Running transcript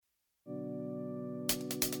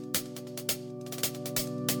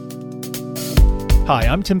Hi,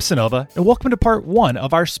 I'm Tim Sinova, and welcome to part one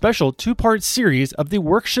of our special two-part series of the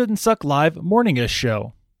Work Shouldn't Suck Live Morning-ish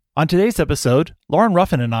show. On today's episode, Lauren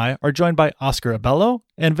Ruffin and I are joined by Oscar Abello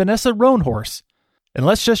and Vanessa Roanhorse. And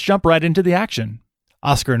let's just jump right into the action.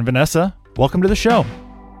 Oscar and Vanessa, welcome to the show.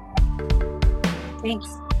 Thanks.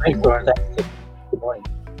 Thanks, Lauren. Good morning.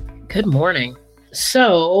 Good morning.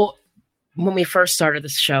 So, when we first started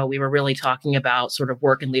this show, we were really talking about sort of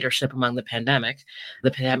work and leadership among the pandemic. The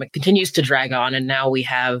pandemic continues to drag on, and now we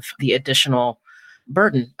have the additional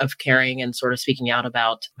burden of caring and sort of speaking out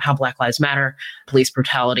about how Black Lives Matter, police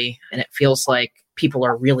brutality, and it feels like people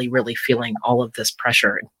are really, really feeling all of this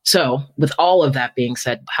pressure. So, with all of that being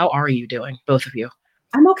said, how are you doing, both of you?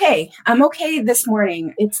 I'm okay. I'm okay this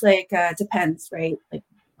morning. It's like, depends, right? Like,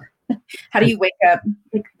 how do you wake up?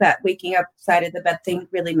 Like that waking up side of the bed thing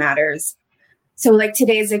really matters. So like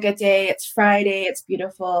today's a good day. It's Friday. It's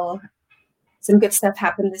beautiful. Some good stuff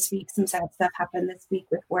happened this week. Some sad stuff happened this week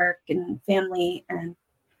with work and family. And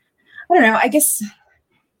I don't know, I guess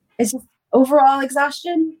it's just overall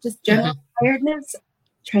exhaustion, just general tiredness,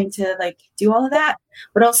 trying to like do all of that,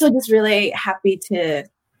 but also just really happy to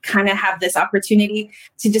kind of have this opportunity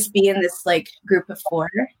to just be in this like group of four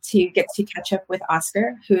to get to catch up with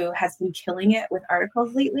Oscar, who has been killing it with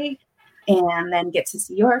articles lately, and then get to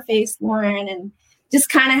see your face, Lauren, and just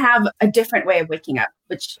kind of have a different way of waking up,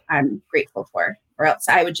 which I'm grateful for, or else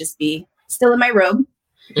I would just be still in my robe,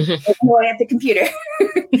 boy at the computer,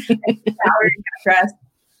 dressed,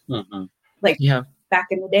 like back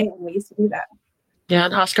in the day when we used to do that. Yeah,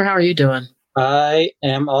 and Oscar, how are you doing? I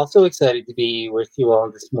am also excited to be with you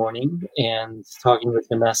all this morning and talking with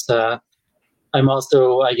Vanessa. I'm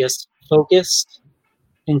also, I guess, focused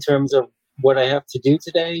in terms of what I have to do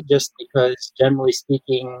today, just because generally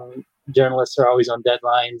speaking, journalists are always on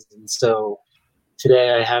deadlines. And so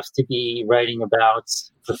today I have to be writing about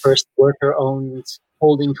the first worker-owned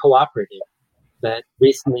holding cooperative that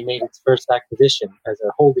recently made its first acquisition as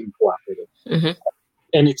a holding cooperative.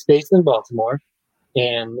 And it's based in Baltimore.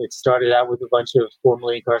 And it started out with a bunch of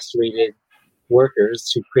formerly incarcerated workers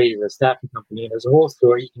who created a staffing company. And there's a whole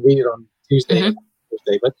story. You can read it on Tuesday or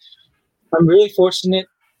Thursday. But I'm really fortunate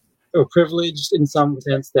or privileged in some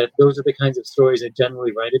sense that those are the kinds of stories I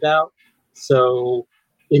generally write about. So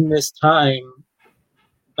in this time,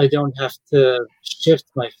 I don't have to shift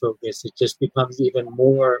my focus. It just becomes even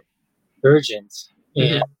more urgent.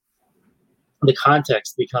 And the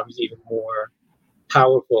context becomes even more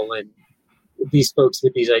powerful, and these folks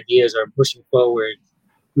with these ideas are pushing forward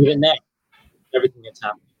even now, everything that's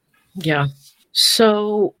happening. Yeah.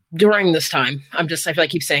 So during this time, I feel like I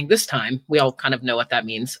keep saying this time, we all kind of know what that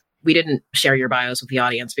means. We didn't share your bios with the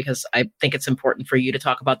audience because I think it's important for you to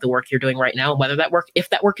talk about the work you're doing right now and whether that work,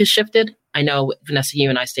 if that work has shifted. I know, Vanessa,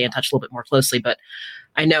 you and I stay in touch a little bit more closely, but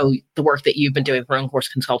I know the work that you've been doing for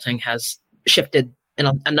Roanhorse Consulting has shifted in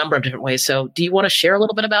a number of different ways. So do you want to share a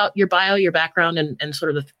little bit about your bio, your background, and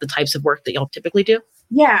sort of the types of work that y'all typically do?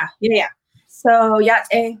 Yeah. So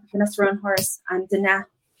Yate, Vanessa Roanhorse. I'm Dana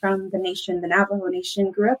from the Navajo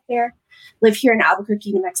Nation, grew up there, live here in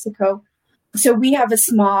Albuquerque, New Mexico. So we have a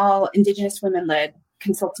small Indigenous women-led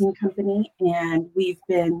consulting company, and we've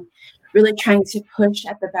been really trying to push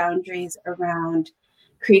at the boundaries around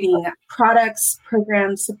creating products,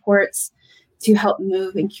 programs, supports to help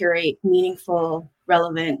move and curate meaningful,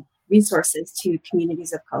 relevant resources to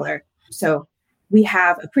communities of color. So we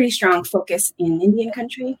have a pretty strong focus in Indian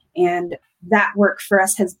country, and that work for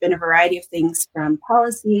us has been a variety of things, from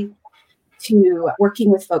policy to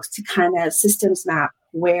working with folks to kind of systems map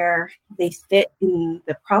where they fit in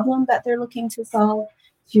the problem that they're looking to solve,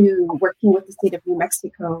 to working with the state of New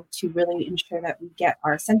Mexico to really ensure that we get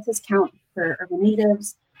our census count for urban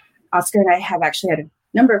natives. Oscar and I have actually had a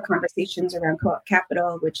number of conversations around Co-op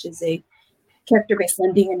Capital, which is a character-based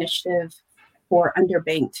lending initiative for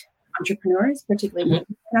underbanked entrepreneurs, particularly women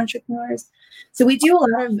entrepreneurs. So we do a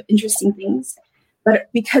lot of interesting things, but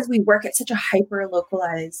because we work at such a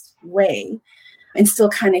hyper-localized way and still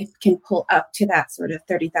kind of can pull up to that sort of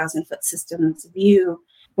 30,000-foot systems view,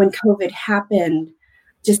 when COVID happened,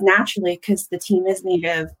 just naturally, because the team is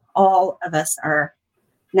Native, all of us are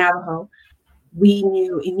Navajo, we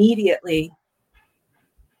knew immediately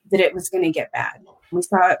that it was going to get bad. We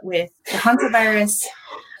saw it with the hantavirus.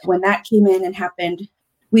 When that came in and happened,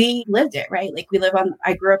 we lived it, right? Like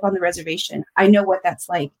I grew up on the reservation. I know what that's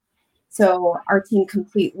like. So our team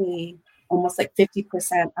completely, almost like 50%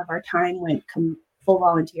 of our time went full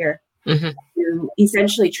volunteer to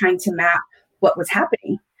essentially trying to map what was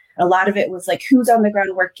happening. A lot of it was like, who's on the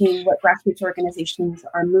ground working, what grassroots organizations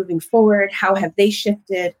are moving forward, how have they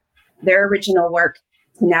shifted their original work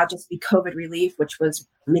to now just be COVID relief, which was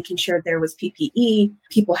making sure there was PPE,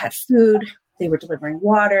 people had food, they were delivering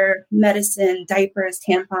water, medicine, diapers,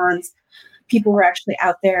 tampons. People were actually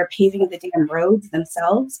out there paving the damn roads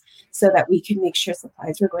themselves so that we could make sure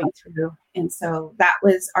supplies were going through. And so that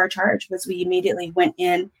was our charge, was we immediately went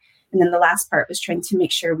in. And then the last part was trying to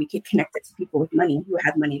make sure we could connect it to people with money who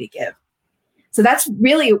had money to give. So that's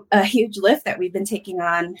really a huge lift that we've been taking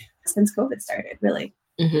on since COVID started, really.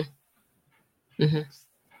 Mm-hmm. Mm-hmm.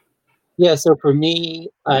 Yeah, so for me,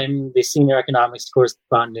 I'm the senior economics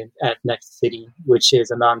correspondent at Next City, which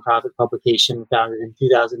is a nonprofit publication founded in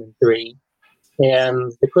 2003.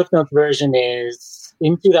 And the Cliff Notes version is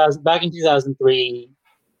back in 2003,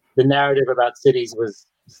 the narrative about cities was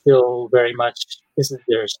still very much,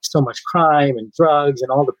 there's so much crime and drugs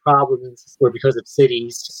and all the problems were because of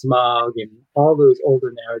cities, smog and all those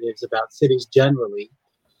older narratives about cities generally.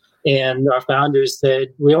 And our founders said,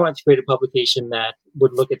 we wanted to create a publication that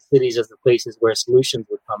would look at cities as the places where solutions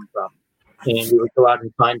would come from. And we would go out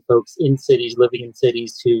and find folks in cities, living in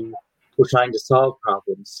cities who were trying to solve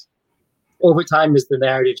problems. Over time, as the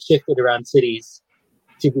narrative shifted around cities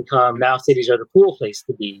to become, now cities are the cool place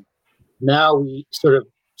to be. Now we sort of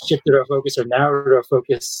shifted our focus or narrowed our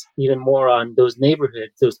focus even more on those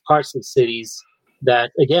neighborhoods, those parts of cities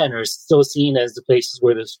that, again, are still seen as the places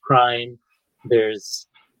where there's crime, there's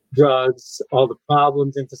drugs, all the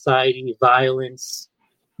problems in society, violence.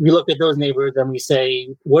 We look at those neighborhoods and we say,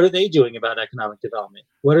 what are they doing about economic development?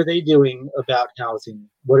 What are they doing about housing?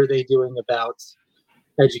 What are they doing about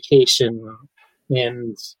education?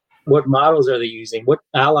 And what models are they using? What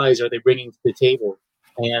allies are they bringing to the table?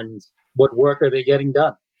 And what work are they getting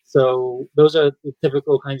done? So those are the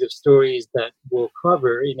typical kinds of stories that we'll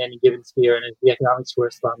cover in any given sphere. And as the economics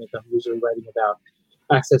correspondent, I'm usually writing about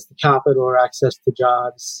access to capital or access to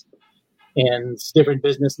jobs and different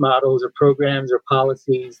business models or programs or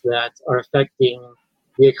policies that are affecting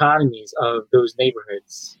the economies of those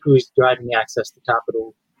neighborhoods. Who's driving access to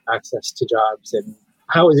capital, access to jobs, and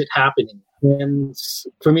how is it happening? And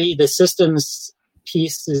for me, the systems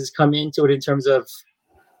pieces come into it in terms of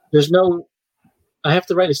I have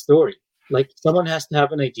to write a story. Like someone has to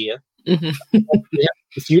have an idea. Mm-hmm.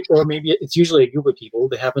 Or maybe it's usually a group of people.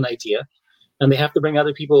 They have an idea and they have to bring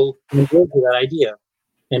other people into that idea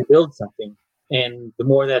and build something. And the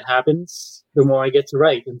more that happens, the more I get to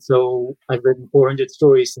write. And so I've written 400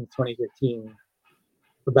 stories since 2015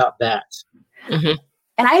 about that. Mm-hmm.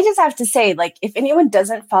 And I just have to say, like, if anyone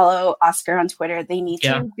doesn't follow Oscar on Twitter, they need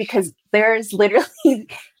to, because there's literally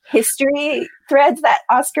history threads that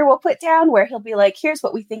Oscar will put down where he'll be like, here's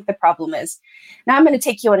what we think the problem is. Now I'm going to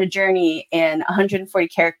take you on a journey in 140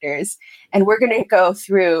 characters, and we're going to go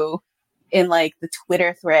through in like the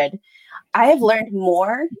Twitter thread. I have learned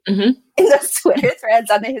more in those Twitter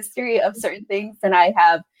threads on the history of certain things than I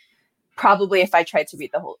have probably if I tried to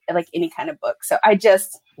read the whole, like any kind of book. So I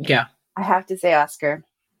have to say, Oscar.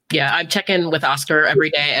 Yeah, I check in with Oscar every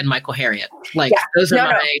day and Michael Harriot. Like those are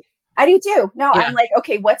my... I do too. No, I'm like,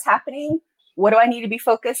 okay, what's happening? What do I need to be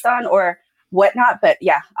focused on or whatnot? But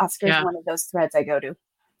yeah, Oscar is one of those threads I go to.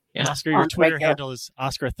 Yeah. Oscar, your Twitter handle is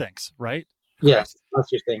Oscar Thinks, right? Yes,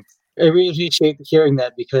 Oscar Thinks. I really appreciate hearing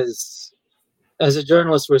that because as a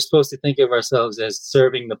journalist, we're supposed to think of ourselves as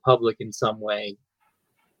serving the public in some way.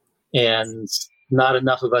 And not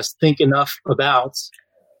enough of us think enough about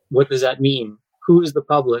what does that mean? Who is the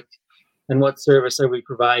public and what service are we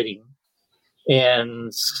providing?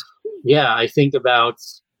 And yeah, I think about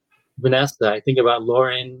Vanessa, I think about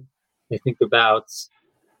Lauren, I think about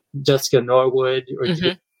Jessica Norwood or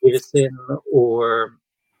Edison or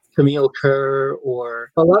Camille Kerr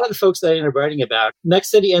or a lot of the folks that I end up writing about. Next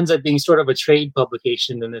City ends up being sort of a trade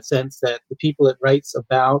publication in the sense that the people it writes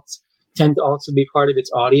about tend to also be part of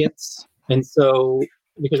its audience. And so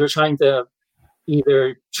because we're trying to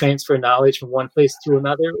either transfer knowledge from one place to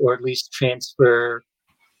another or at least transfer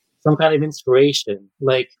some kind of inspiration.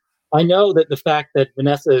 Like, I know that the fact that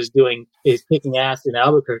Vanessa is kicking ass in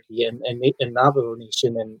Albuquerque and Navajo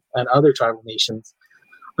Nation and other tribal nations,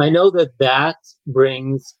 I know that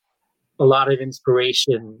brings a lot of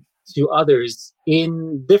inspiration to others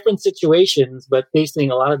in different situations, but facing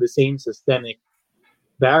a lot of the same systemic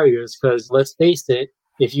barriers. Because let's face it,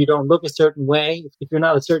 if you don't look a certain way, if you're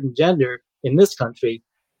not a certain gender in this country,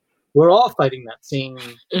 we're all fighting that same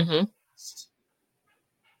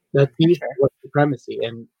that piece of white supremacy.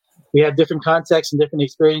 And we have different contexts and different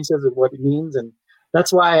experiences of what it means. And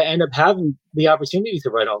that's why I end up having the opportunity to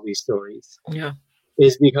write all these stories. Yeah.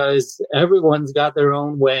 Is because everyone's got their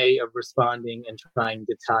own way of responding and trying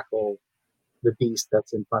to tackle the beast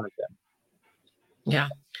that's in front of them. Yeah.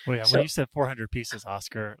 Well, yeah, when you said 400 pieces,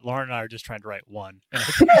 Oscar, Lauren and I are just trying to write one.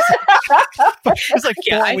 It's like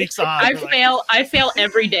 4 weeks on. I fail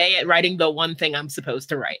every day at writing the one thing I'm supposed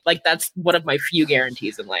to write. Like, that's one of my few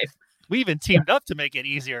guarantees in life. We even teamed up to make it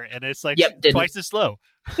easier, and it's like twice as slow.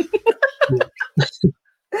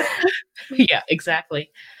 Yeah, exactly.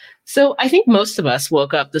 So I think most of us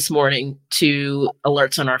woke up this morning to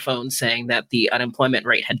alerts on our phones saying that the unemployment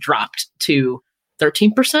rate had dropped to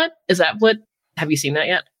 13%. Is that have you seen that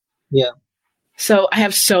yet? Yeah. So I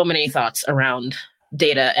have so many thoughts around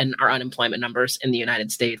data and our unemployment numbers in the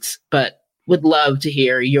United States, but would love to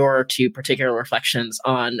hear your two particular reflections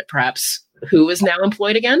on perhaps who is now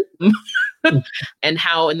employed again and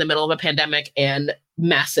how in the middle of a pandemic and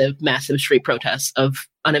massive street protests of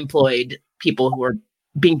unemployed people who are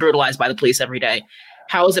being brutalized by the police every day,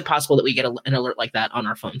 how is it possible that we get an alert like that on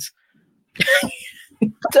our phones? I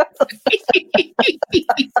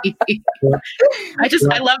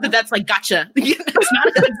love that that's like, gotcha. It's not,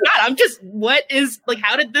 I'm just, what is, like,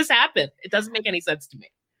 how did this happen? It doesn't make any sense to me.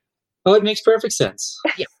 Oh, it makes perfect sense.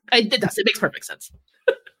 Yeah, it does. It makes perfect sense.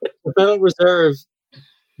 The Federal Reserve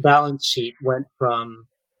balance sheet went from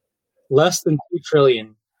less than $2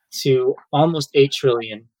 trillion to almost $8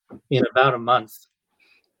 trillion in about a month.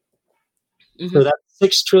 Mm-hmm. So that's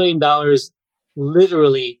 $6 trillion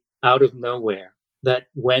literally out of nowhere that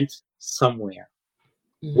went somewhere.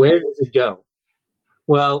 Mm-hmm. Where does it go?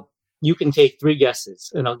 Well, you can take 3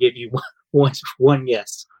 guesses, and I'll give you one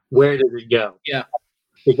guess. Where does it go? Yeah.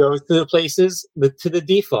 It goes to the places, to the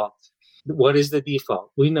default. What is the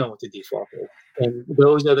default? We know what the default is. And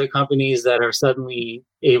those are the companies that are suddenly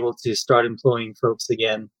able to start employing folks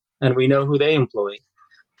again. And we know who they employ.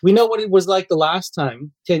 We know what it was like the last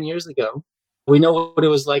time, 10 years ago. We know what it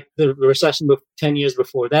was like the recession 10 years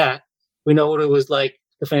before that. We know what it was like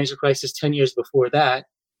the financial crisis 10 years before that.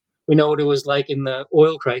 We know what it was like in the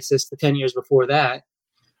oil crisis the 10 years before that.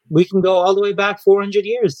 We can go all the way back 400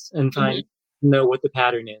 years and know what the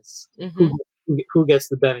pattern is. Mm-hmm. Who gets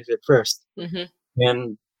the benefit first? Mm-hmm.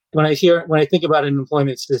 And when I think about an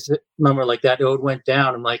employment number like that, it went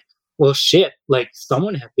down. I'm like, well, shit! Like,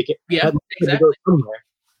 someone had to exactly. to go somewhere.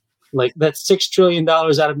 Like, that's $6 trillion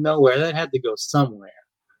out of nowhere. That had to go somewhere.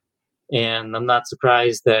 And I'm not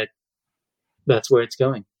surprised that that's where it's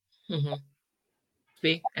going. Mm-hmm.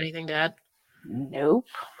 B, anything to add? Nope.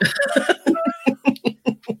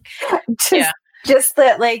 Just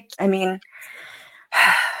that, like, I mean,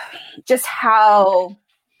 just how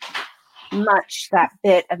much that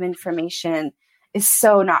bit of information is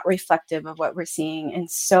so not reflective of what we're seeing and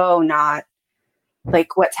so not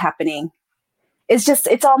like what's happening.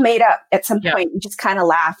 It's all made up. At some point, you just kind of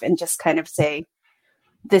laugh and just kind of say,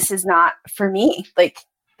 this is not for me. Like,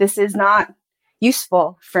 this is not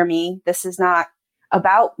useful for me. This is not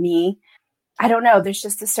about me. I don't know. There's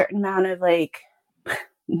just a certain amount of like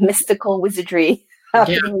mystical wizardry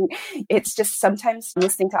happening. Yeah. It's just sometimes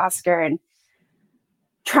listening to Oscar and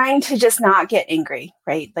trying to just not get angry,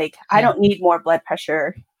 right? Like, I don't need more blood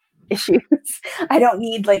pressure issues. I don't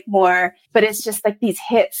need like more, but it's just like these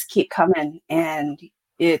hits keep coming. And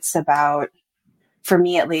it's about, for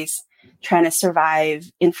me at least, trying to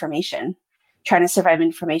survive information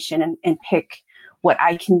and pick what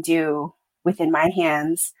I can do within my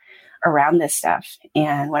hands around this stuff.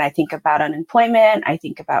 And when I think about unemployment, I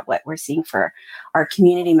think about what we're seeing for our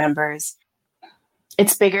community members.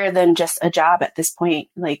 It's bigger than just a job at this point.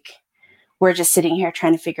 Like, we're just sitting here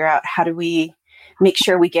trying to figure out how do we make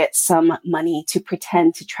sure we get some money to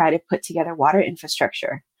pretend to try to put together water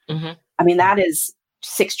infrastructure. Mm-hmm. I mean, that is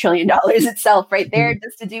 $6 trillion itself right there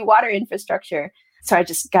just to do water infrastructure. So I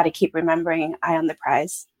just got to keep remembering eye on the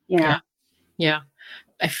prize, you know? Yeah.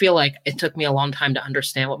 I feel like it took me a long time to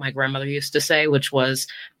understand what my grandmother used to say, which was,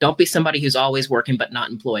 don't be somebody who's always working but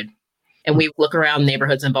not employed. And we look around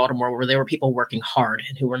neighborhoods in Baltimore where there were people working hard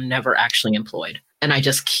and who were never actually employed. And I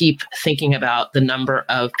just keep thinking about the number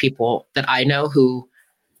of people that I know who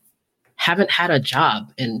haven't had a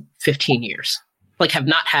job in 15 years, like have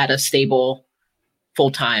not had a stable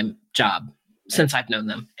full-time job since I've known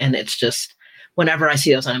them. And it's just, whenever I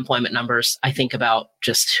see those unemployment numbers, I think about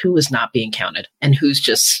just who is not being counted and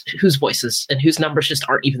whose voices and whose numbers just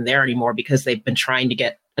aren't even there anymore because they've been trying to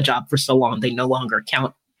get a job for so long. They no longer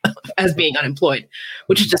count as being unemployed,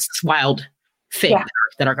 which is just this wild thing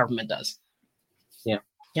that our government does.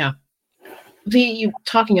 Yeah. You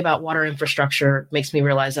talking about water infrastructure makes me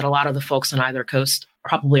realize that a lot of the folks on either coast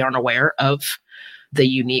probably aren't aware of the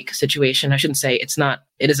unique situation. I shouldn't say it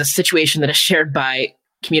is a situation that is shared by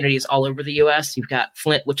communities all over the U.S. You've got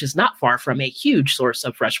Flint, which is not far from a huge source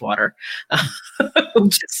of fresh water,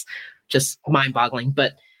 which is just mind-boggling.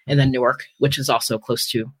 But and then Newark, which is also close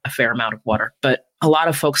to a fair amount of water. But a lot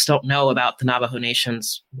of folks don't know about the Navajo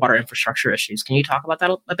Nation's water infrastructure issues. Can you talk about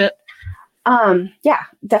that a bit? Yeah,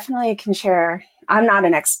 definitely can share. I'm not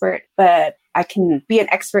an expert, but I can be an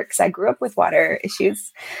expert because I grew up with water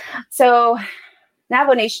issues. So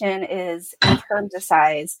Navajo Nation is, in terms of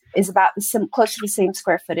size, is about close to the same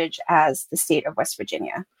square footage as the state of West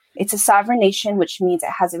Virginia. It's a sovereign nation, which means it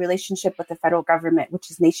has a relationship with the federal government,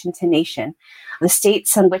 which is nation to nation. The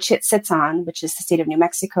states on which it sits on, which is the state of New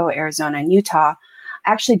Mexico, Arizona, and Utah,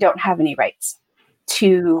 actually don't have any rights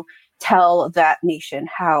to tell that nation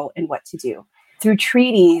how and what to do. Through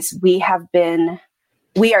treaties, we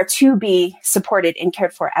are to be supported and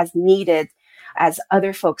cared for as needed, as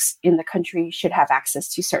other folks in the country should have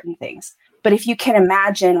access to certain things. But if you can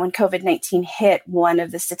imagine, when COVID-19 hit, one of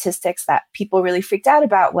the statistics that people really freaked out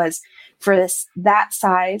about was for that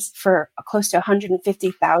size, for close to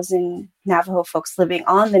 150,000 Navajo folks living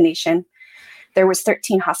on the nation, there was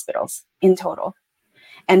 13 hospitals in total.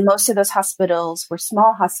 And most of those hospitals were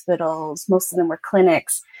small hospitals. Most of them were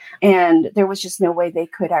clinics. And there was just no way they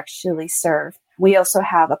could actually serve. We also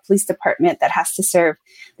have a police department that has to serve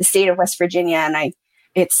the state of West Virginia. And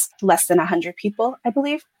it's less than 100 people, I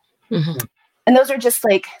believe. Mm-hmm. And those are just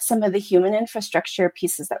like some of the human infrastructure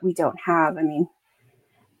pieces that we don't have. I mean,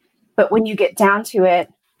 but when you get down to it,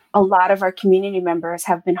 a lot of our community members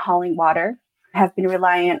have been hauling water, have been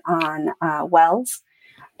reliant on wells,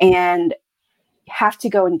 and have to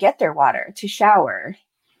go and get their water to shower,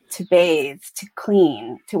 to bathe, to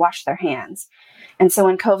clean, to wash their hands. And so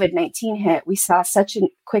when COVID-19 hit, we saw such a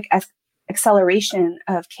quick acceleration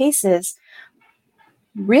of cases,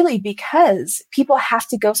 really because people have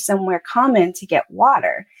to go somewhere common to get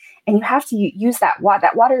water. And you have to use that water.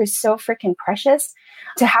 That water is so freaking precious.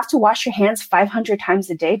 To have to wash your hands 500 times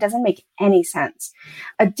a day doesn't make any sense.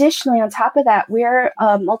 Additionally, on top of that, we're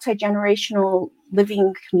a multi-generational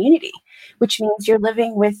living community, which means you're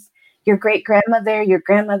living with your great-grandmother, your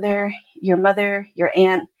grandmother, your mother, your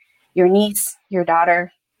aunt, your niece, your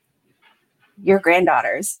daughter, your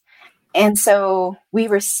granddaughters. And so we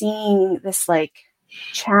were seeing this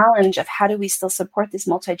challenge of how do we still support this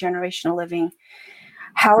multi-generational living?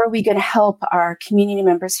 How are we going to help our community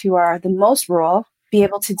members who are the most rural be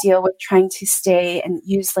able to deal with trying to stay and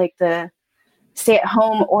use the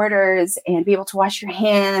stay-at-home orders and be able to wash your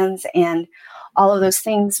hands and all of those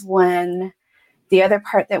things, when the other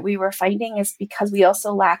part that we were finding is because we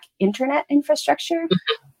also lack internet infrastructure,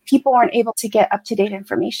 people weren't able to get up-to-date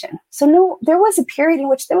information. So there was a period in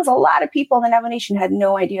which there was a lot of people in the Navajo Nation had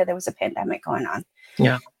no idea there was a pandemic going on.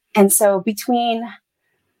 Yeah. And so between,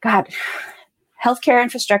 healthcare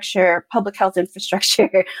infrastructure, public health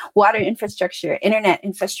infrastructure, water infrastructure, internet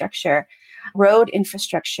infrastructure, road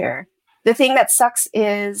infrastructure, the thing that sucks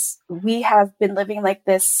is we have been living like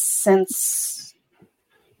this since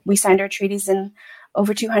we signed our treaties in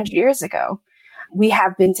over 200 years ago. We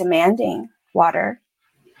have been demanding water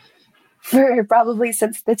for probably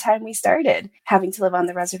since the time we started having to live on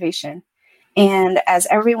the reservation. And as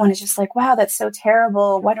everyone is just like, wow, that's so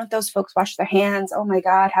terrible. Why don't those folks wash their hands? Oh my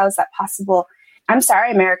God, how is that possible? I'm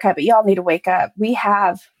sorry, America, but y'all need to wake up. We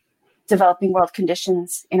have developing world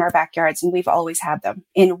conditions in our backyards, and we've always had them.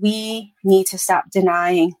 And we need to stop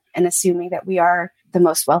denying and assuming that we are the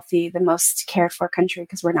most wealthy, the most cared for country,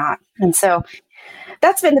 because we're not. And so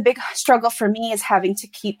that's been the big struggle for me, is having to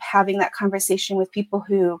keep having that conversation with people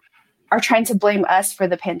who are trying to blame us for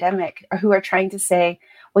the pandemic, or who are trying to say,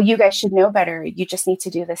 well, you guys should know better. You just need to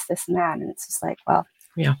do this, this, and that. And it's just like, well,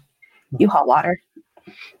 yeah, you haul water.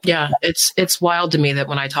 Yeah, it's wild to me that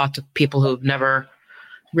when I talk to people who've never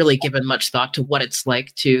really given much thought to what it's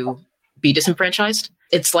like to be disenfranchised,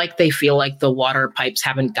 it's like they feel like the water pipes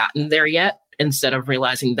haven't gotten there yet, instead of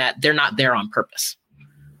realizing that they're not there on purpose.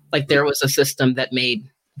 Like there was a system that made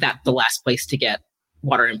that the last place to get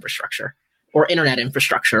water infrastructure or internet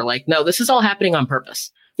infrastructure. Like, no, this is all happening on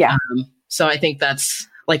purpose. Yeah. So I think that's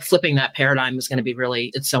flipping that paradigm is going to be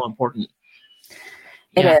it's so important.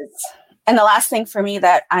 It is. And the last thing for me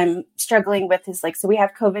that I'm struggling with is so we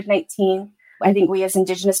have COVID-19. I think we as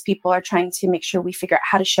Indigenous people are trying to make sure we figure out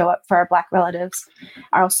how to show up for our Black relatives,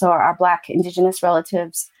 also our Black Indigenous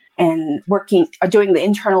relatives, and doing the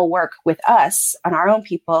internal work with us on our own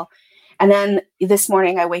people. And then this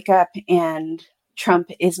morning I wake up and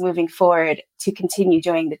Trump is moving forward to continue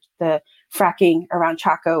doing the fracking around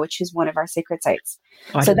Chaco, which is one of our sacred sites.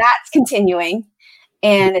 So that's continuing.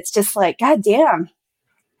 And it's just God damn.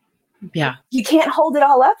 Yeah. You can't hold it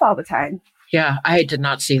all up all the time. Yeah. I did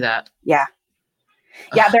not see that. Yeah.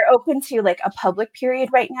 Yeah. They're open to a public period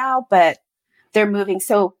right now, but they're moving.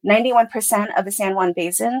 So 91% of the San Juan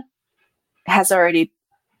Basin has already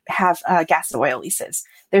have gas and oil leases.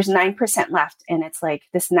 There's 9% left. And it's like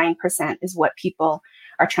this 9% is what people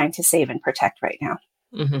are trying to save and protect right now.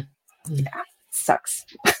 Mm-hmm. Mm-hmm. Yeah, sucks.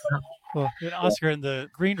 Well, and Oscar, in the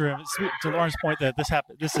green room, to Lauren's point that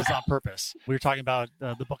this is on purpose. We were talking about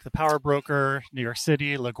the book, The Power Broker, New York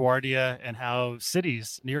City, LaGuardia, and how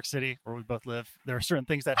cities, New York City, where we both live, there are certain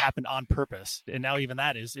things that happen on purpose. And now even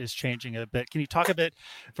that is changing a bit. Can you talk a bit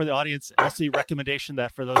for the audience, also the recommendation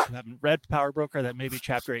that for those who haven't read Power Broker, that maybe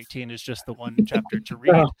chapter 18 is just the one chapter to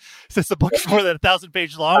read, since the book's more than 1,000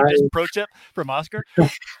 pages long? Just pro tip from Oscar.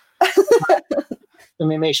 Let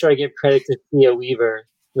me make sure I give credit to Thea Weaver,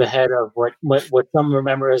 the head of what some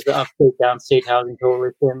remember as the Upstate Downstate Housing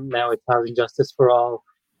Coalition. Now it's Housing Justice for All.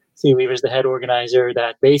 Thea Weaver's the head organizer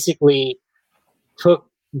that basically took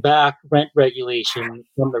back rent regulation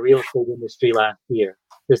from the real estate industry last year.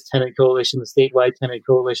 This tenant coalition, the statewide tenant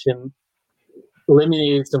coalition,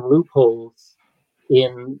 eliminated some loopholes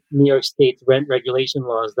in New York State's rent regulation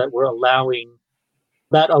laws that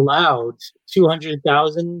allowed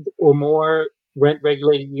 200,000 or more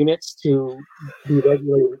rent-regulated units to be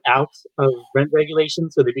regulated out of rent regulation,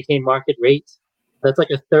 so they became market rate. That's like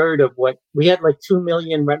a third of what we had, like 2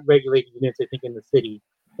 million rent-regulated units, I think, in the city,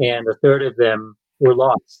 and a third of them were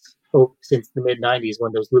lost since the mid-90s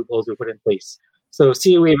when those loopholes were put in place. So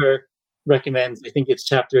Thea Weaver recommends, I think it's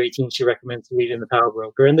chapter 18, she recommends reading The Power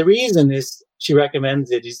Broker. And the reason is she recommends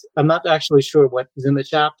it is, I'm not actually sure what is in the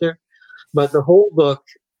chapter, but the whole book,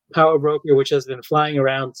 Power Broker, which has been flying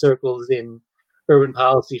around circles in urban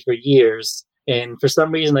policy for years. And for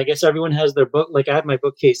some reason, I guess everyone has their book. Like I have my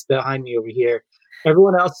bookcase behind me over here.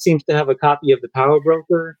 Everyone else seems to have a copy of The Power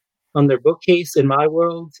Broker on their bookcase. In my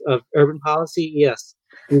world of urban policy, yes.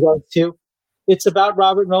 You guys too? It's about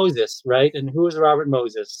Robert Moses, right? And who is Robert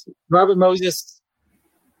Moses? Robert Moses,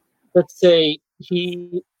 let's say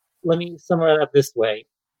let me summarize it up this way.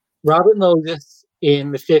 Robert Moses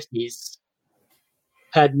in the 50s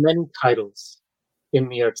had many titles in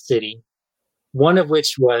New York City, one of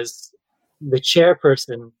which was the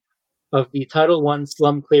chairperson of the Title I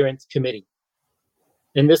Slum Clearance Committee.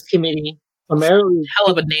 And this committee summarily...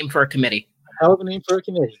 Hell of a name for a committee.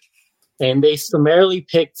 And they summarily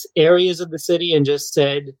picked areas of the city and just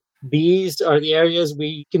said, these are the areas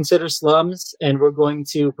we consider slums, and we're going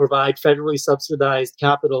to provide federally subsidized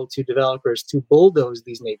capital to developers to bulldoze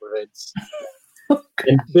these neighborhoods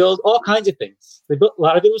and build all kinds of things. They built, a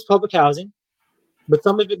lot of it was public housing, but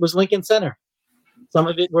some of it was Lincoln Center. Some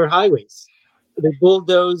of it were highways. They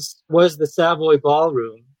bulldozed was the Savoy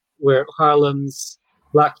Ballroom, where Harlem's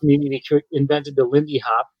Black community invented the Lindy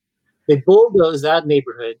Hop. They bulldozed that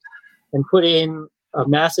neighborhood and put in a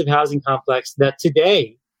massive housing complex that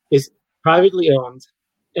today is privately owned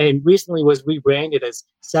and recently was rebranded as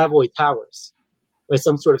Savoy Towers, as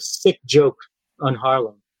some sort of sick joke on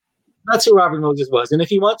Harlem. That's who Robert Moses was. And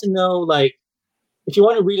if you want to know, if you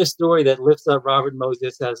want to read a story that lifts up Robert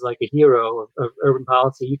Moses as like a hero of urban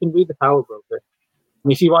policy, you can read The Power Broker.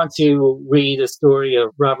 And if you want to read a story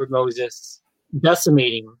of Robert Moses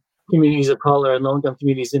decimating communities of color and low-income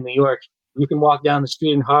communities in New York, you can walk down the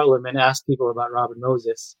street in Harlem and ask people about Robert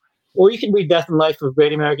Moses. Or you can read Death and Life of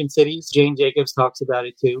Great American Cities. Jane Jacobs talks about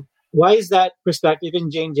it too. Why is that perspective in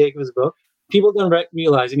Jane Jacobs' book? People don't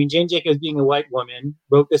realize, Jane Jacobs, being a white woman,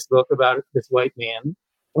 wrote this book about this white man,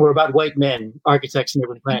 or about white men, architects and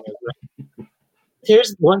urban planners. Right?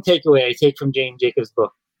 Here's one takeaway I take from Jane Jacobs'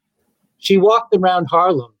 book. She walked around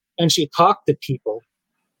Harlem and she talked to people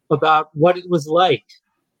about what it was like.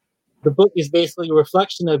 The book is basically a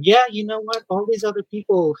reflection of, you know what? All these other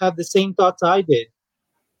people have the same thoughts I did.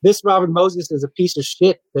 This Robert Moses is a piece of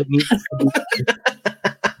shit that needs to be.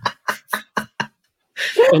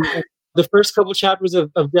 And the first couple chapters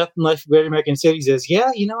of Death and Life of Great American Cities is,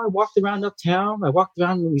 I walked around uptown. I walked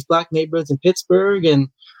around in these black neighborhoods in Pittsburgh. And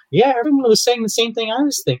everyone was saying the same thing I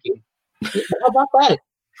was thinking. How about that?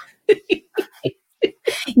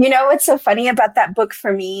 What's so funny about that book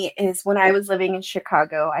for me is when I was living in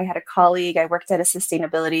Chicago, I had a colleague, I worked at a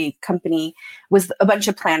sustainability company with a bunch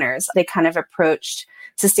of planners. They kind of approached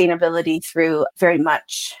sustainability through very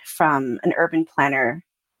much from an urban planner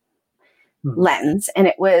lens. And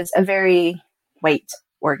it was a very white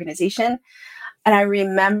organization. And I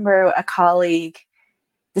remember a colleague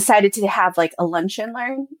decided to have like a lunch and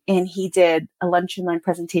learn, and he did a lunch and learn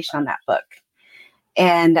presentation on that book.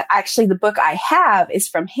 And actually the book I have is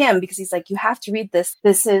from him because he's like, you have to read this.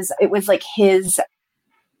 It was like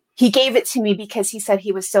he gave it to me because he said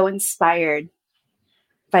he was so inspired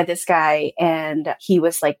by this guy. And he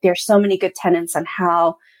was like, there's so many good tenets on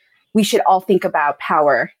how we should all think about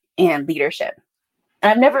power and leadership. And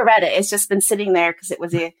I've never read it. It's just been sitting there because it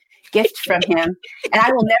was gift from him, and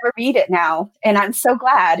I will never read it now. And I'm so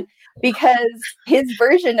glad, because his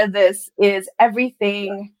version of this is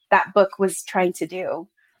everything that book was trying to do.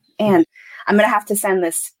 And I'm going to have to send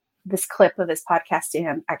this clip of this podcast to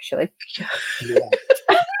him, actually. Yeah.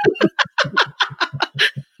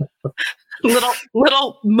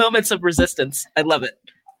 little moments of resistance. I love it.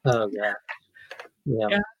 Oh,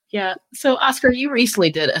 yeah. Yeah. So, Oscar, you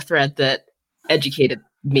recently did a thread that educated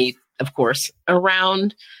me, of course,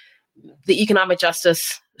 around the economic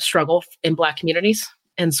justice struggle in Black communities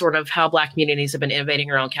and sort of how Black communities have been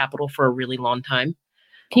innovating around capital for a really long time.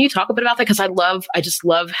 Can you talk a bit about that? Because I just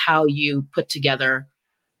love how you put together,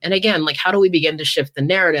 and again, like, how do we begin to shift the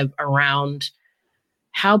narrative around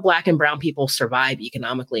how Black and brown people survive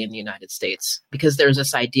economically in the United States? Because there's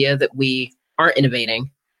this idea that we aren't innovating,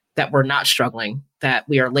 that we're not struggling, that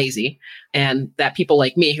we are lazy, and that people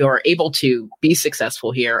like me who are able to be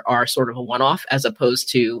successful here are sort of a one-off, as opposed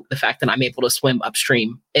to the fact that I'm able to swim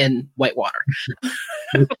upstream in white water.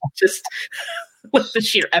 Just with the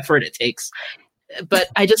sheer effort it takes. But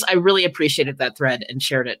I really appreciated that thread and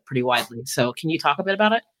shared it pretty widely. So can you talk a bit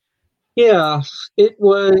about it? Yeah, it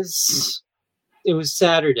was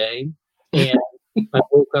Saturday, and I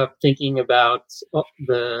woke up thinking about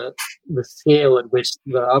the scale at which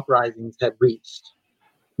the uprisings had reached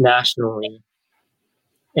nationally.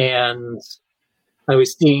 And I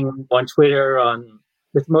was seeing on Twitter,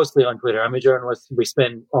 it's mostly on Twitter. I'm a journalist. We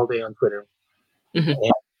spend all day on Twitter. Mm-hmm.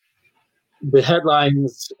 And the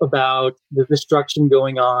headlines about the destruction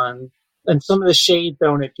going on and some of the shade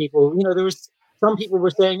thrown at people. There was some people were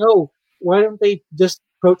saying, oh, why don't they just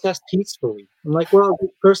protest peacefully? I'm like, well,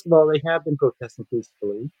 first of all, they have been protesting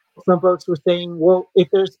peacefully. Some folks were saying, well, if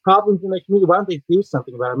there's problems in the community, why don't they do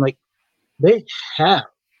something about it? I'm like, they have.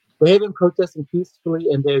 They have been protesting peacefully,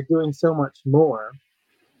 and they're doing so much more.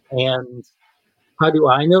 And how do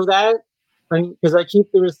I know that? Because I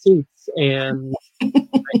keep the receipts, and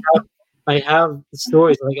I have the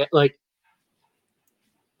stories.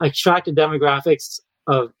 I track the demographics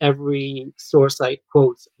of every source I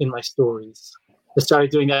quote in my stories. I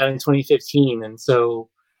started doing that in 2015. And so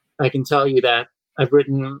I can tell you that I've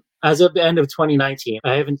written, as of the end of 2019,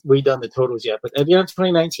 I haven't redone the totals yet, but at the end of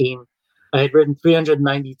 2019, I had written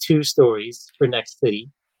 392 stories for Next City.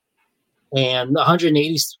 And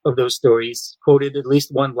 180 of those stories quoted at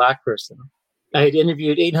least one Black person. I had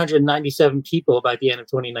interviewed 897 people by the end of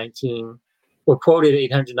 2019, or quoted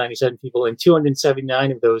 897 people, and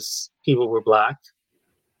 279 of those people were Black.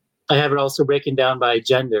 I have it also broken down by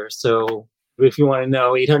gender. So if you want to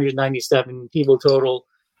know, 897 people total,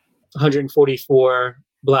 144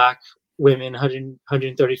 Black women,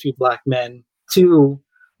 133 Black men, 2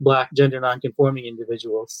 Black gender nonconforming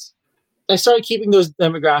individuals. I started keeping those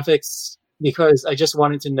demographics because I just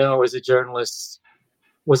wanted to know, as a journalist,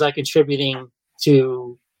 was I contributing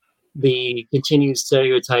to the continued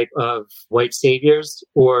stereotype of white saviors,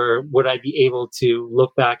 or would I be able to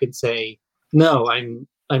look back and say, no, I'm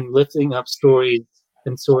lifting up stories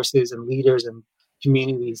and sources and leaders and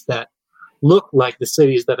communities that look like the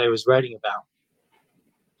cities that I was writing about.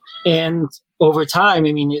 And over time,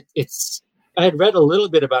 I had read a little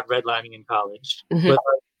bit about redlining in college, mm-hmm. but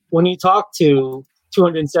when you talk to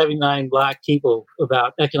 279 Black people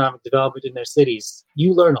about economic development in their cities,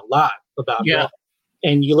 you learn a lot about that.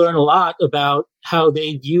 And you learn a lot about how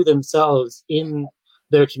they view themselves in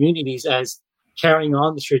their communities as carrying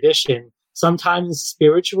on the tradition, sometimes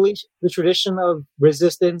spiritually, the tradition of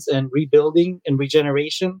resistance and rebuilding and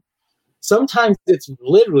regeneration. Sometimes it's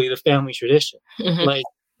literally the family tradition. Mm-hmm. Like,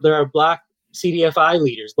 there are Black CDFI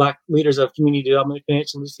leaders, Black leaders of community development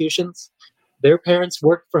financial institutions. Their parents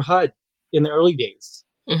worked for HUD in the early days.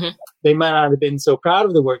 Mm-hmm. They might not have been so proud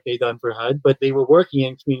of the work they've done for HUD, but they were working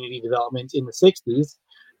in community development in the 60s.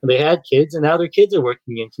 And they had kids, and now their kids are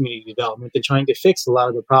working in community development and trying to fix a lot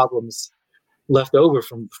of the problems left over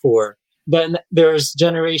from before. Then there's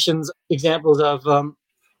examples of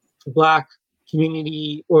Black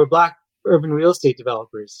community or Black urban real estate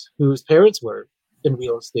developers whose parents were in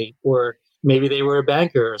real estate, or maybe they were a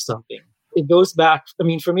banker or something. It goes back.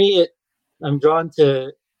 For me, I'm drawn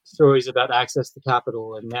to stories about access to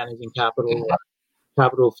capital and managing capital,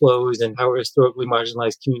 capital flows, and how historically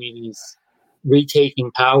marginalized communities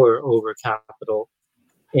retaking power over capital.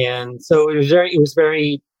 And so it was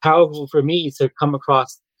very powerful for me to come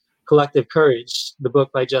across Collective Courage, the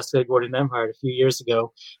book by Jessica Gordon Nembhard a few years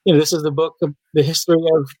ago. This is the book of the history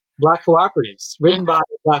of Black cooperatives, written by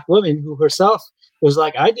a Black woman who herself was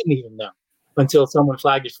like, I didn't even know until someone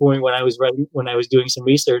flagged it for me when I was doing some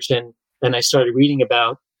research, and I started reading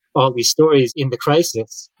about all these stories in The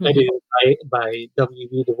Crisis, edited by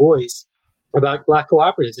W.B. Du Bois. about Black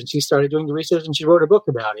cooperatives, and she started doing the research and she wrote a book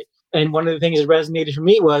about it. And one of the things that resonated for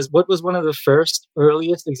me was, what was one of the first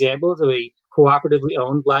earliest examples of a cooperatively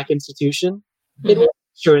owned Black institution? It was an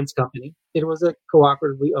insurance company. It was a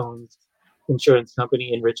cooperatively owned insurance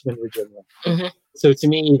company in Richmond, Virginia. So to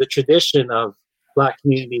me, the tradition of Black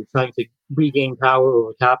communities trying to regain power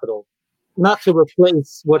over capital, not to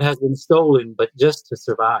replace what has been stolen, but just to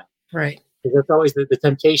survive. Right. Because that's always the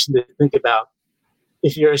temptation to think about.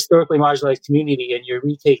 If you're a historically marginalized community and you're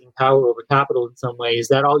retaking power over capital in some way, is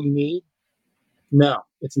that all you need? No,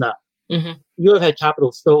 it's not. You have had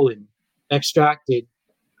capital stolen, extracted.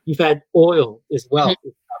 You've had oil as well.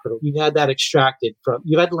 Capital. You've had that extracted from.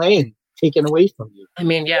 You've had land taken away from you. I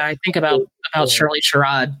mean, yeah, I think about Shirley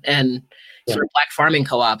Sherrod and sort of Black farming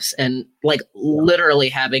co-ops, and like literally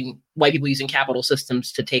having white people using capital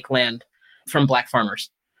systems to take land from Black farmers.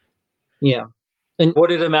 Yeah, and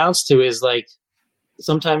what it amounts to is like,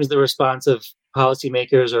 sometimes the response of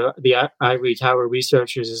policymakers or the ivory tower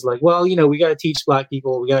researchers is like, well, we got to teach Black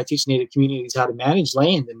people, we got to teach Native communities how to manage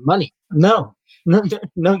land and money. No,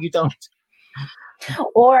 you don't.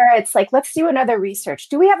 Or it's like, let's do another research.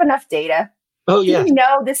 Do we have enough data? Oh, yeah. Do we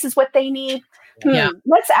know this is what they need?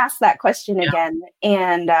 Let's ask that question again.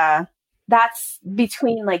 And that's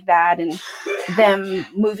between like that and them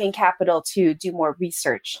moving capital to do more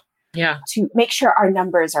research. Yeah. To make sure our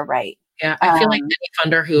numbers are right. Yeah, I feel like any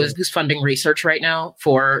funder who's funding research right now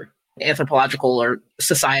for anthropological or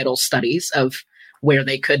societal studies of where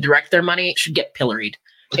they could direct their money should get pilloried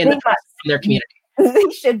in their community.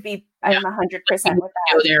 They should be. I'm 100% with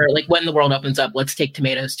that. Go there, like when the world opens up, let's take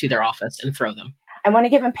tomatoes to their office and throw them. I want to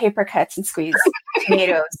give them paper cuts and squeeze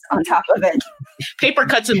tomatoes on top of it. Paper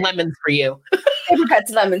cuts and lemons for you. Paper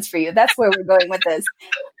cuts and lemons for you. That's where we're going with this.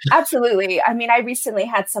 Absolutely. I mean, I recently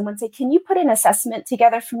had someone say, can you put an assessment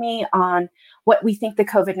together for me on what we think the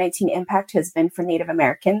COVID-19 impact has been for Native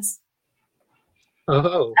Americans?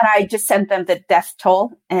 Oh. And I just sent them the death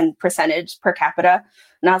toll and percentage per capita.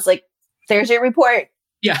 And I was like, there's your report.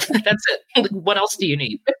 Yeah, that's it. What else do you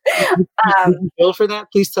need? You build for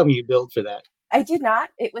that? Please tell me you build for that. I did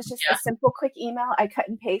not. It was just a simple, quick email. I cut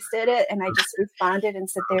and pasted it, and I just responded and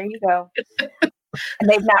said, there you go. And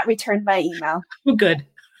they've not returned my email. Good.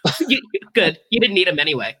 Good. You didn't need them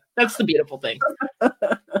anyway. That's the beautiful thing.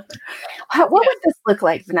 What would this look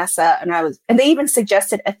like, Vanessa? And they even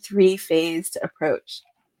suggested a 3-phased approach.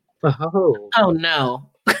 Oh no.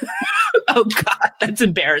 Oh God, that's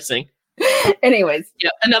embarrassing. Anyways.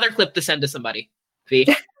 Yeah, another clip to send to somebody. V.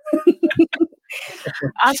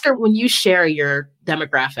 Oscar, when you share your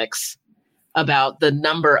demographics about the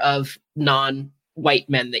number of non-white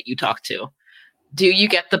men that you talk to, do you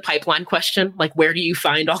get the pipeline question? Like, where do you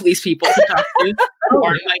find all these people to talk to?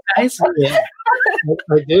 White guys? Yeah,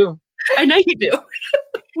 I do. I know you do.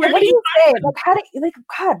 What do you say?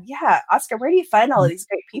 God, yeah. Oscar, where do you find all of these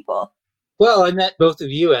great people? Well, I met both of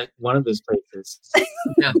you at one of those places.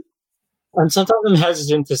 Yeah. And sometimes I'm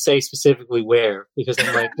hesitant to say specifically where, because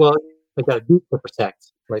I'm like, well, I've got a group to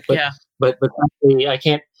protect. Like, but actually I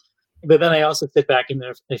can't. But then I also sit back and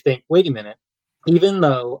I think, wait a minute. Even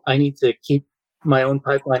though I need to keep my own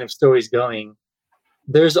pipeline of stories going,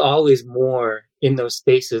 there's always more in those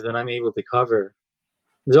spaces than I'm able to cover.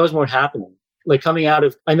 There's always more happening. Like coming out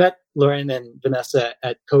of, I met Lauren and Vanessa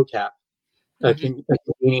at COCAP, a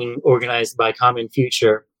convening organized by Common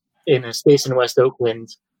Future in a space in West Oakland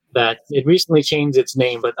that it recently changed its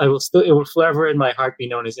name, but it will forever in my heart be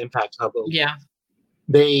known as Impact Hub Oakland. Yeah.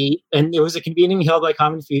 And it was a convening held by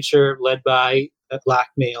Common Future, led by a Black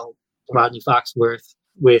male, Rodney Foxworth,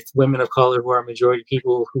 with women of color who are majority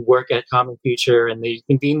people who work at Common Future. And they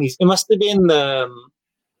convene these, it must have been the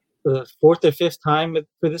fourth or fifth time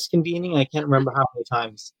for this convening. I can't remember how many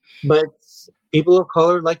times, but people of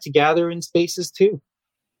color like to gather in spaces too.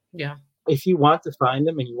 Yeah. If you want to find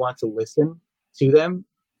them and you want to listen to them,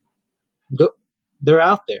 they're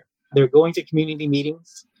out there. They're going to community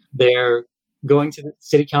meetings. They're going to the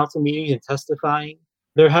city council meetings and testifying.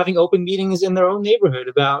 They're having open meetings in their own neighborhood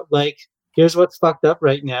about, like, here's what's fucked up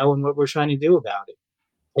right now and what we're trying to do about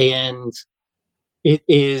it. And it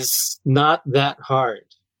is not that hard.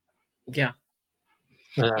 Yeah.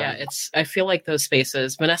 I feel like those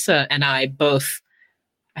spaces, Vanessa and I both,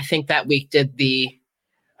 I think that week did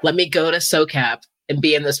let me go to SoCap and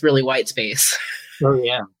be in this really white space. Oh,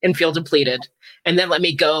 yeah. And feel depleted. And then let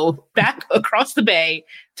me go back across the bay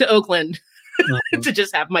to Oakland to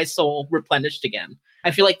just have my soul replenished again.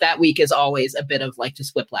 I feel like that week is always a bit of like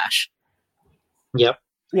just whiplash. Yep.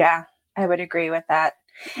 Yeah, I would agree with that.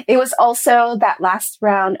 It was also that last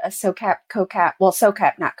round of SoCap, COCAP. Well,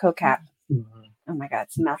 SoCap, not COCAP. Mm-hmm. Oh my God,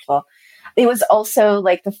 it's a mouthful. It was also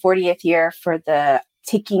like the 40th year for the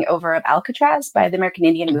taking over of Alcatraz by the American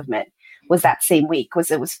Indian movement was that same week.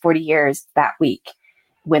 It was 40 years that week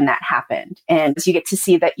when that happened. And you get to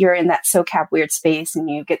see that you're in that SoCap weird space and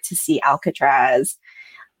you get to see Alcatraz.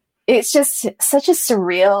 It's just such a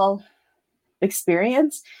surreal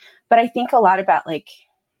experience. But I think a lot about, like,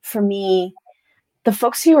 for me, the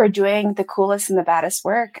folks who are doing the coolest and the baddest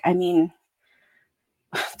work, I mean,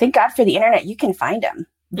 thank God for the internet. You can find them.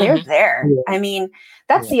 They're there. Yeah. I mean,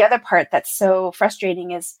 that's the other part that's so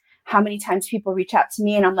frustrating is how many times people reach out to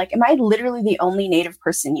me and I'm like, am I literally the only Native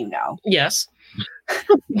person you know? Yes.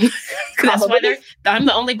 That's why I'm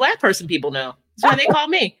the only Black person people know. That's why they call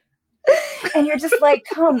me. And you're just like,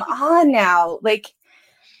 come on now. Like,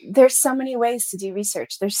 there's so many ways to do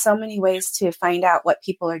research. There's so many ways to find out what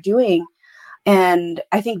people are doing. And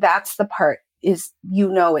I think that's the part is,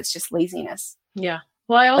 it's just laziness. Yeah.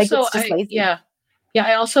 Well, I also,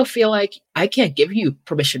 I also feel like I can't give you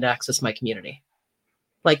permission to access my community.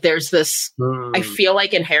 Like there's this, I feel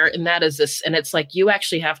like inherent in that is this, and it's like, you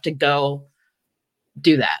actually have to go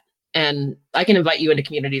do that. And I can invite you into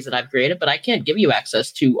communities that I've created, but I can't give you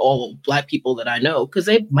access to all Black people that I know because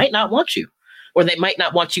they might not want you, or they might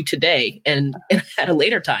not want you today and at a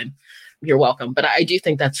later time. You're welcome. But I do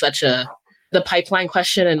think that's the pipeline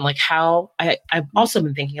question, and like how I've also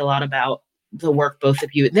been thinking a lot about the work both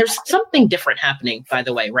of you. There's something different happening, by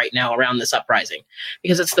the way, right now around this uprising,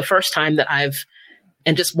 because it's the first time that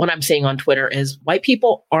and just what I'm seeing on Twitter is white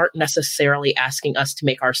people aren't necessarily asking us to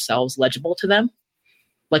make ourselves legible to them,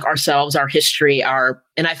 like ourselves, our history,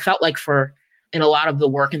 and I felt like in a lot of the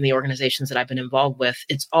work in the organizations that I've been involved with,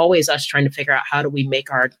 it's always us trying to figure out how do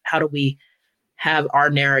we have our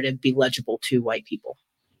narrative be legible to white people?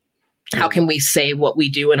 How can we say what we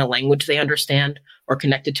do in a language they understand or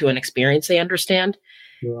connected to an experience they understand?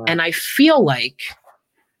 Yeah. And I feel like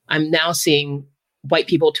I'm now seeing white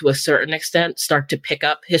people to a certain extent start to pick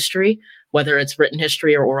up history, whether it's written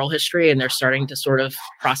history or oral history, and they're starting to sort of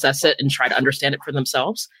process it and try to understand it for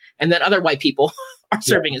themselves. And then other white people are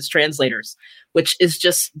serving as translators, which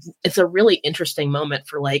is it's a really interesting moment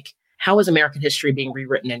for like, how is American history being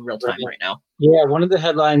rewritten in real time right now? Yeah, one of the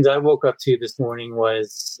headlines I woke up to this morning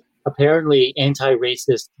was apparently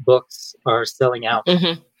anti-racist books are selling out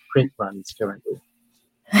print runs currently.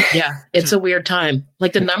 Yeah, it's a weird time.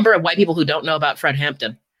 Like the number of white people who don't know about Fred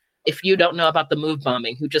Hampton. If you don't know about the MOVE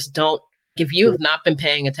bombing, who just don't, if you have not been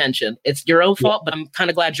paying attention, it's your own fault, but I'm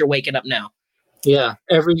kind of glad you're waking up now. Yeah,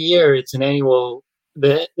 every year it's an annual,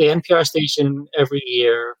 the NPR station every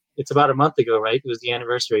year, it's about a month ago, right? It was the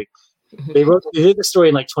anniversary. They did the story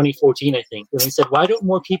in like 2014, I think. And they said, why don't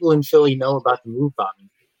more people in Philly know about the MOVE bombing?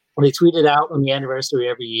 And they tweeted out on the anniversary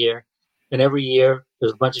every year. And every year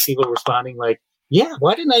there's a bunch of people responding like, yeah,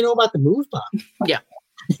 why didn't I know about the MOVE bombing? Yeah.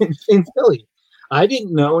 in Philly. I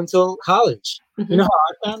didn't know until college. You know how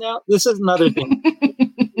I found out? This is another thing.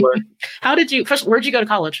 Where'd you go to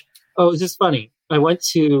college? Oh, it's just funny. I went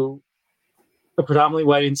to a predominantly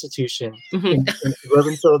white institution in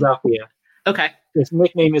suburban Philadelphia. Okay. Its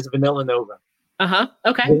nickname is Vanilla Nova.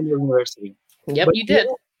 Okay. Vanilla University. Yep, but you did.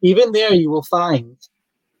 Even there, you will find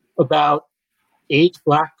about 8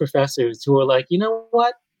 Black professors who are like, you know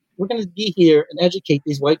what? We're going to be here and educate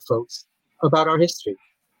these white folks about our history.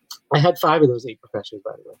 I had 5 of those 8 professors,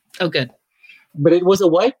 by the way. Oh, good. But it was a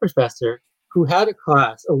white professor who had a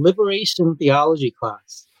class, a liberation theology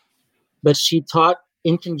class, that she taught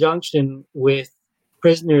in conjunction with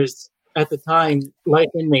prisoners at the time, life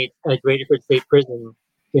inmates at Graterford State Prison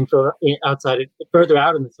further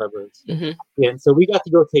out in the suburbs. And so we got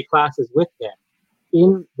to go take classes with them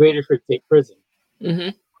in Graterford State Prison.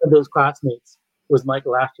 One of those classmates was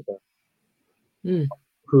Michael Afterbuck,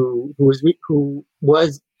 who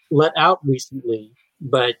was let out recently,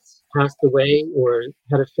 but passed away or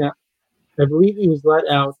had I believe he was let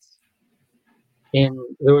out and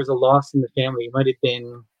there was a loss in the family. It might have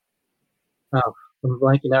been, I'm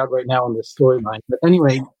blanking out right now on the storyline. But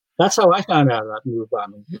anyway, that's how I found out about the MOVE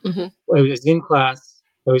bombing. I was in class.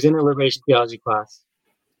 I was in a liberation theology class.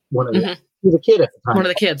 One of them. He was a kid at the time. One of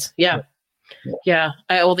the kids, yeah.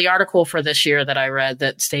 Well, the article for this year that I read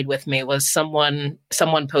that stayed with me was someone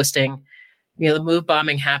posting, the MOVE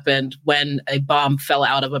bombing happened when a bomb fell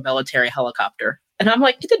out of a military helicopter. And I'm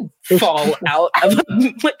like, it didn't fall out of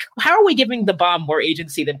like, how are we giving the bomb more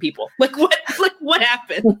agency than people? Like what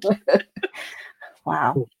happened?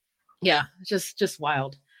 Wow. Yeah, just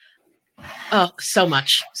wild. Oh, so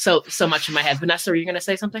much. So much in my head. Vanessa, were you going to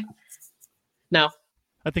say something? No.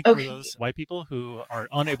 I think for those white people who are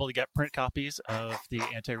unable to get print copies of the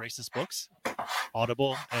anti-racist books,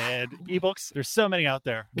 Audible and ebooks, there's so many out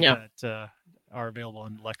there that are available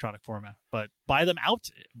in electronic format, but buy them out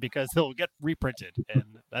because they'll get reprinted, and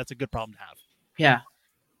that's a good problem to have. Yeah.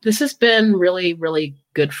 This has been really, really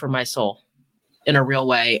good for my soul in a real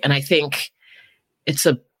way. And I think it's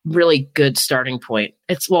a really good starting point.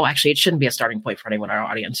 Actually, it shouldn't be a starting point for anyone in our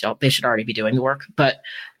audience. They should already be doing the work. But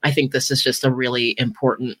I think this is just a really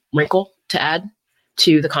important wrinkle to add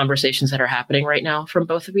to the conversations that are happening right now from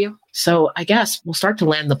both of you. So I guess we'll start to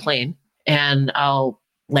land the plane, and I'll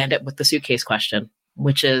land it with the suitcase question,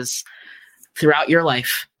 which is, throughout your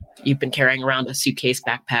life, you've been carrying around a suitcase,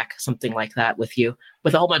 backpack, something like that with you,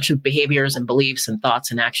 with a whole bunch of behaviors and beliefs and thoughts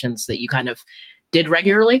and actions that you kind of did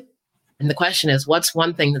regularly. And the question is, what's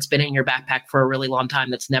one thing that's been in your backpack for a really long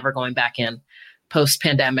time that's never going back in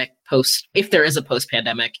post-pandemic, if there is a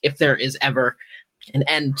post-pandemic, if there is ever an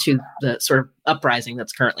end to the sort of uprising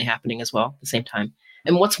that's currently happening as well at the same time?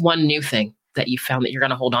 And what's one new thing that you found that you're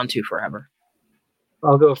going to hold on to forever?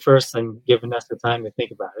 I'll go first and give Vanessa time to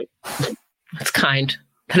think about it. That's kind.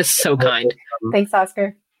 That is so kind. Thanks,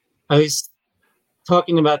 Oscar. I was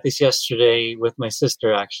talking about this yesterday with my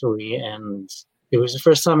sister, actually, and it was the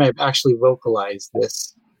first time I've actually vocalized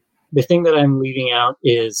this. The thing that I'm leaving out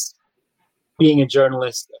is, being a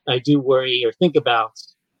journalist, I do worry or think about,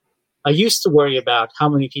 I used to worry about how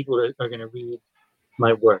many people are going to read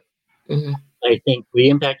my work. Mm-hmm. I think the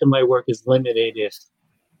impact of my work is limited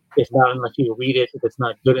if not enough people read it, if it's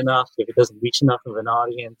not good enough, if it doesn't reach enough of an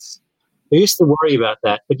audience. I used to worry about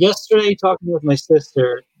that. But yesterday, talking with my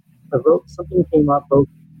sister, something came up,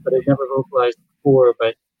 but I never vocalized before,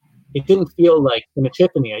 but it didn't feel like an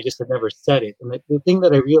epiphany. I just had never said it. And the thing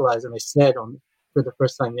that I realized, and I said for the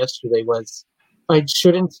first time yesterday, was I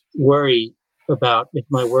shouldn't worry about if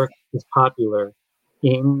my work is popular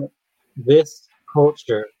in this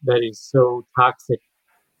culture that is so toxic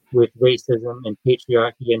with racism and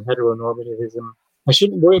patriarchy and heteronormativism. I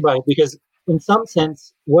shouldn't worry about it because, in some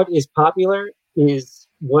sense, what is popular is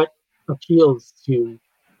what appeals to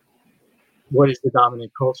what is the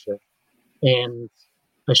dominant culture. And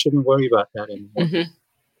I shouldn't worry about that anymore.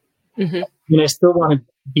 Mm-hmm. Mm-hmm. I mean, I still want to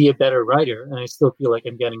be a better writer, and I still feel like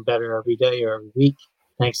I'm getting better every day or every week,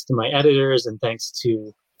 thanks to my editors and thanks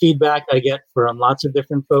to feedback I get from lots of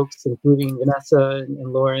different folks, including Vanessa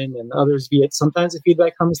and Lauren and others. Sometimes the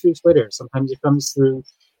feedback comes through Twitter. Sometimes it comes through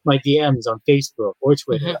my DMs on Facebook or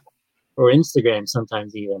Twitter or Instagram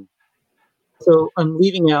sometimes even. So I'm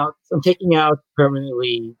taking out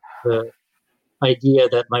permanently the idea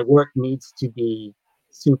that my work needs to be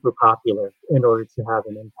super popular in order to have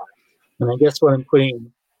an impact. And I guess what I'm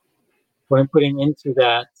putting into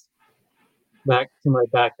that back to my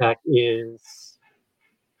backpack is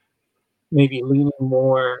maybe leaning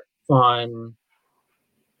more on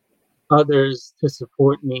others to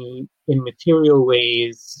support me in material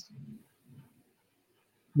ways,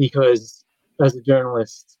 because as a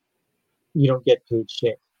journalist, you don't get paid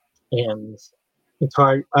shit. And it's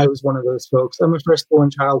hard. I was one of those folks. I'm a firstborn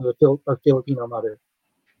child of a Filipino mother,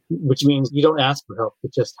 which means you don't ask for help.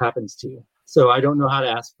 It just happens to you. So I don't know how to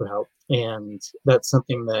ask for help. And that's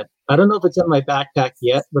something that I don't know if it's in my backpack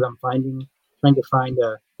yet, but I'm trying to find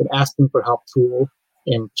an asking for help tool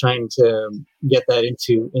and trying to get that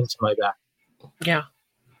into my back. Yeah.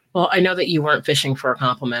 Well, I know that you weren't fishing for a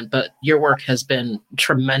compliment, but your work has been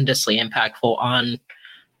tremendously impactful on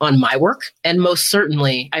my work. And most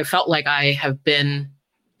certainly, I felt like I have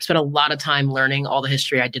spent a lot of time learning all the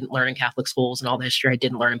history I didn't learn in Catholic schools and all the history I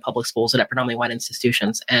didn't learn in public schools and at predominantly white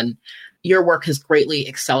institutions. And your work has greatly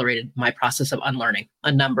accelerated my process of unlearning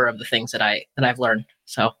a number of the things that I've learned.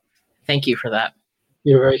 So thank you for that.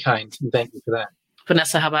 You're very kind. And thank you for that.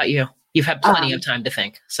 Vanessa, how about you? You've had plenty of time to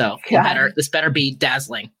think. So this better be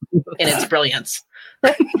dazzling in its brilliance.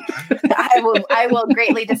 I will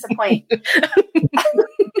greatly disappoint.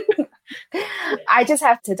 I just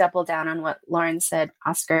have to double down on what Lauren said,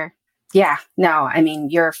 Oscar. Yeah, no, I mean,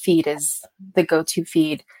 your feed is the go-to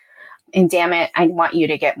feed. And damn it, I want you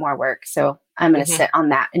to get more work. So I'm going to sit on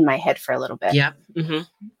that in my head for a little bit. Yeah. Mm-hmm.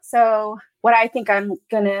 So what I think I'm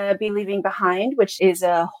going to be leaving behind, which is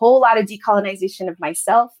a whole lot of decolonization of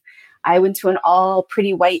myself. I went to an all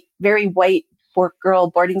pretty white, very white girl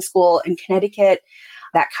boarding school in Connecticut.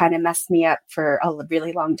 That kind of messed me up for a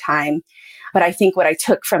really long time. But I think what I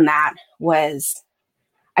took from that was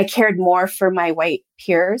I cared more for my white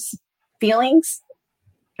peers' feelings.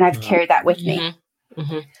 And I've carried that with me.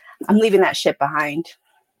 Mm-hmm. I'm leaving that shit behind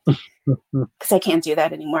because I can't do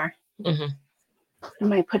that anymore. Mm-hmm. What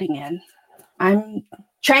am I putting in? I'm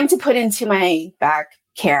trying to put into my back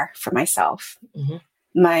care for myself.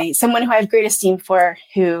 Mm-hmm. Someone who I have great esteem for,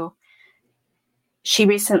 who she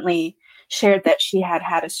recently shared that she had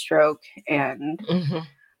a stroke, and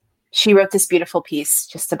she wrote this beautiful piece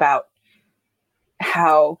just about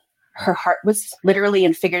how her heart was literally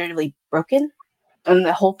and figuratively broken, and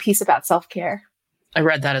the whole piece about self-care. I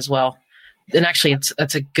read that as well. And actually,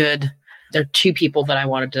 there are two people that I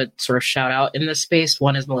wanted to sort of shout out in this space.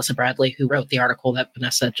 One is Melissa Bradley, who wrote the article that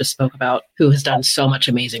Vanessa just spoke about, who has done so much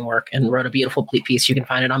amazing work and wrote a beautiful piece. You can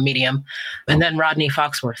find it on Medium. And then Rodney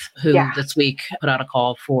Foxworth, who this week put out a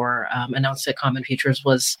call for, announced at Common Futures,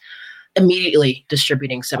 was immediately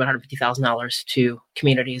distributing $750,000 to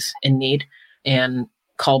communities in need and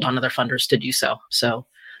called on other funders to do so. So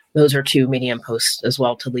those are two Medium posts as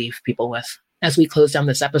well to leave people with as we close down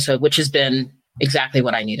this episode, which has been exactly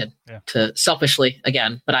what I needed to selfishly,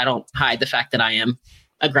 again, but I don't hide the fact that I am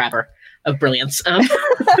a grabber of brilliance.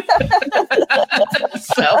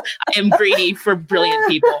 So I am greedy for brilliant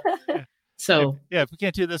people. So if we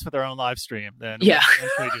can't do this with our own live stream, then we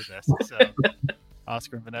do this. So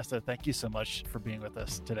Oscar and Vanessa, thank you so much for being with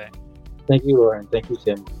us today. Thank you, Lauren. Thank you,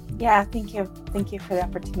 Tim. Yeah, thank you. Thank you for the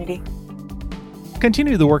opportunity.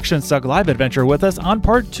 Continue the Work Shouldn't Suck live adventure with us on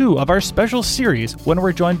part 2 of our special series when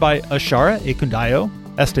we're joined by Ashara Ekundayo,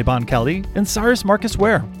 Esteban Kelly, and Cyrus Marcus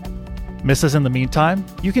Ware. Miss us in the meantime?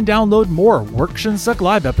 You can download more Work Shouldn't Suck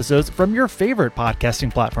live episodes from your favorite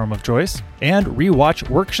podcasting platform of choice and rewatch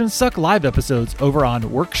Work Shouldn't Suck live episodes over on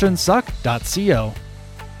workshouldn'tsuck.co.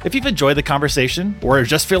 If you've enjoyed the conversation or are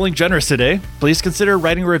just feeling generous today, please consider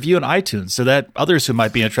writing a review on iTunes so that others who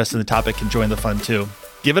might be interested in the topic can join the fun too.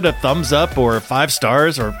 Give it a thumbs up or 5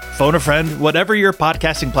 stars or phone a friend, whatever your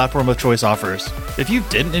podcasting platform of choice offers. If you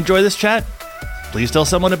didn't enjoy this chat, please tell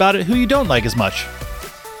someone about it who you don't like as much.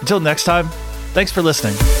 Until next time, thanks for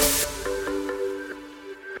listening.